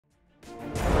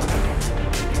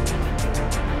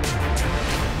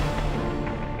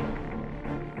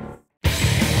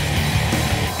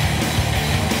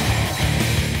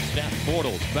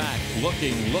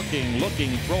looking,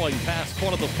 throwing pass,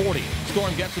 caught at the 40.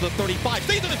 Storm gets to the 35,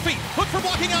 stays on his feet, looks for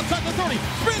blocking outside the 30,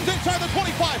 spins inside the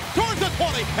 25, towards the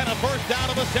 20, and a first down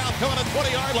to the South Carolina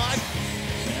 20-yard line.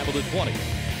 Snap of the 20.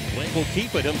 Blake will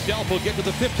keep it himself, will get to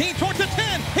the 15, towards the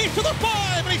 10, he's to the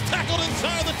 5, and he's tackled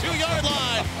inside the 2-yard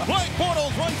line. Blake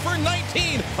Bortles runs for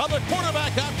 19 on the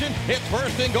quarterback option. It's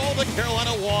first and goal to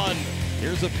Carolina 1.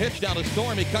 Here's a pitch down to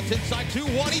Storm. He cuts inside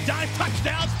 2-1. He dives,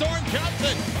 touchdown, Storm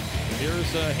Johnson.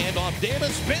 Here's a handoff.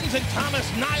 Davis spins, and Thomas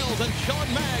Niles and Sean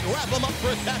Mag wrap him up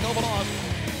for a tackle of a loss.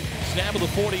 Snap of the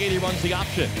 48. He runs the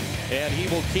option, and he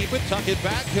will keep it, tuck it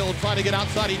back. He'll try to get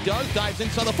outside. He does. Dives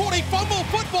inside the 40. Fumble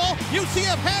football.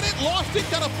 UCF had it, lost it,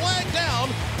 got a flag down.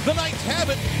 The Knights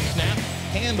have it. Snap.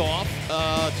 Handoff.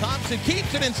 Thompson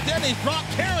keeps it. Instead, he's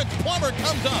dropped. Terrence Plummer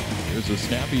comes up. Here's the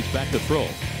snap. He's back to throw.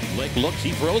 Blake looks.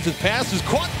 He throws. His pass is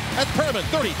caught at Perriman.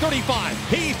 30, 35.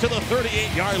 He's to the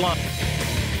 38-yard line.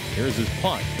 Here's his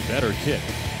punt. Better kick.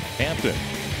 Hampton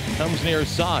comes near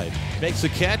side. Makes a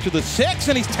catch to the 6,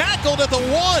 and he's tackled at the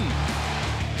 1.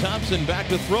 Thompson back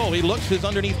to throw. He looks. His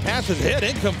underneath pass is hit.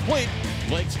 Incomplete.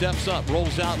 Blake steps up,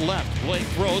 rolls out left. Blake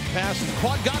throws, passes,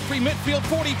 caught Godfrey midfield,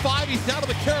 45. He's down to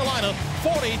the Carolina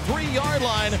 43-yard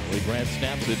line. Willie Grant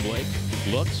snaps it. Blake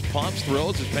looks, pumps,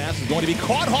 throws. His pass is going to be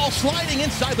caught. Hall sliding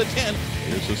inside the 10.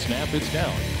 Here's the snap. It's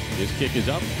down. His kick is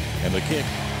up, and the kick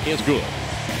is good.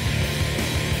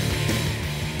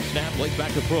 Snap. Blake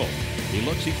back to throw. He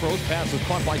looks, he throws, passes,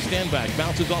 caught by Stanback.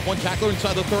 Bounces off one tackler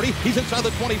inside the 30. He's inside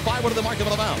the 25. What are the mark of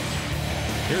the bounce?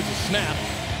 Here's the snap.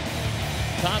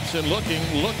 Thompson looking,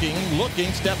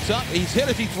 steps up. He's hit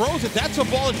as he throws it. That's a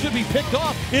ball that should be picked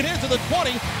off. It is to the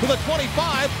 20, to the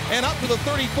 25, and up to the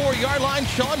 34-yard line.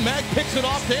 Sean Mag picks it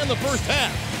off to end the first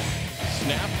half.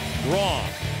 Snap, draw,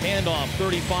 handoff,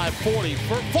 35-40.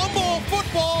 Fumble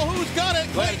football, who's got it?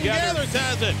 Clayton Gathers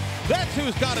has it. That's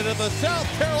who's got it at the South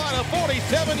Carolina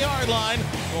 47-yard line.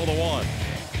 Roll the 1.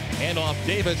 Handoff,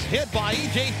 Davis hit by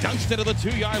E.J. Dunston to the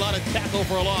 2-yard line and tackle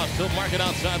for a loss. He'll mark it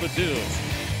outside the 2.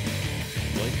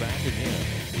 Blake back again.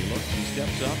 He looks, he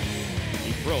steps up,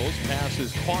 he throws,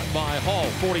 passes caught by Hall,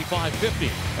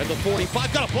 45-50. At the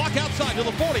 45, got a block outside to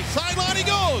the 40. Sideline he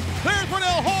goes. There's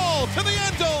Brunell Hall to the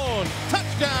end zone.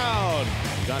 Touchdown.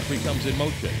 Godfrey comes in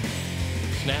motion.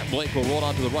 Snap, Blake will roll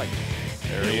out to the right.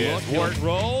 There he is. Wharton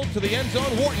roll to the end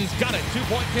zone. Wharton's got it.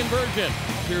 2-point conversion.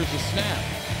 Here's the snap.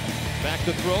 Back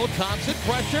to throw. Thompson,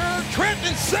 pressure.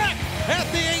 Trenton sack at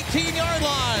the 18-yard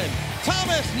line.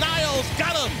 Thomas Niles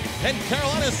got him, and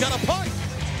Carolina's got a punt.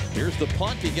 Here's the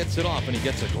punt. He gets it off, and he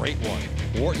gets a great one.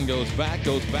 Wharton goes back,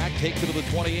 takes it to the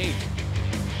 28.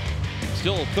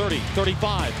 Still 30,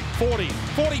 35, 40,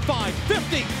 45,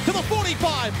 50, to the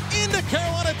 45, into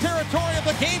Carolina territory at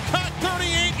the Gamecock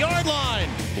 38-yard line.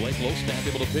 Blake low snap,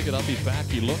 able to pick it up. He's back,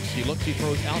 he looks, he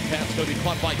throws out pass, going to be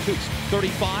caught by Cooks.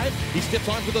 35, he steps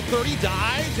on for the 30,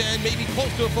 dives, and maybe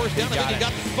close to a first down. I think he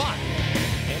got the spot.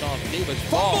 Handoff Davis.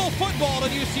 Fumble football,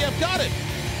 and UCF got it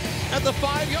at the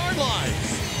 5-yard line.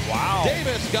 Wow.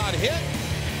 Davis got hit.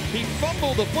 He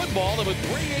fumbled the football. There was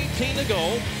 3:18 to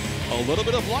go. A little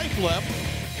bit of life left.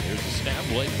 Here's the snap.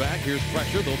 Blake back. Here's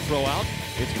pressure. They'll throw out.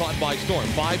 It's caught by Storm.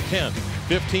 5-10.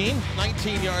 15.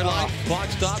 19-yard line. Clock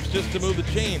stops just to move the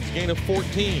chains. Gain of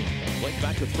 14. Blake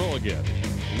back to throw again.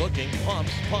 Looking,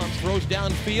 pumps, throws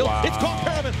downfield. Wow. It's caught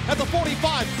Perriman at the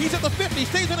 45. He's at the 50,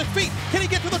 stays on his feet. Can he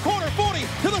get to the corner? 40,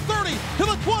 to the 30, to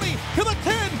the 20, to the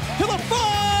 10, to the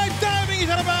 5. Diving, he's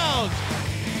out of bounds.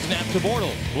 Snap to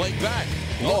Bortles. Blake back.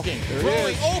 Looking,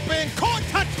 throwing open, caught,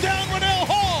 touchdown, Brunell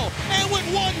Hall. And with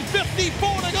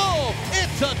 1:54 to go,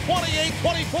 it's a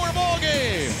 28-24 ball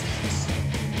game.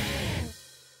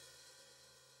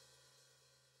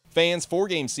 Fans,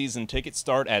 4-game season tickets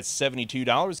start at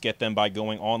 $72. Get them by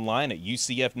going online at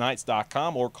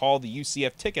UCFKnights.com or call the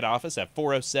UCF ticket office at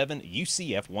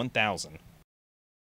 407-UCF-1000.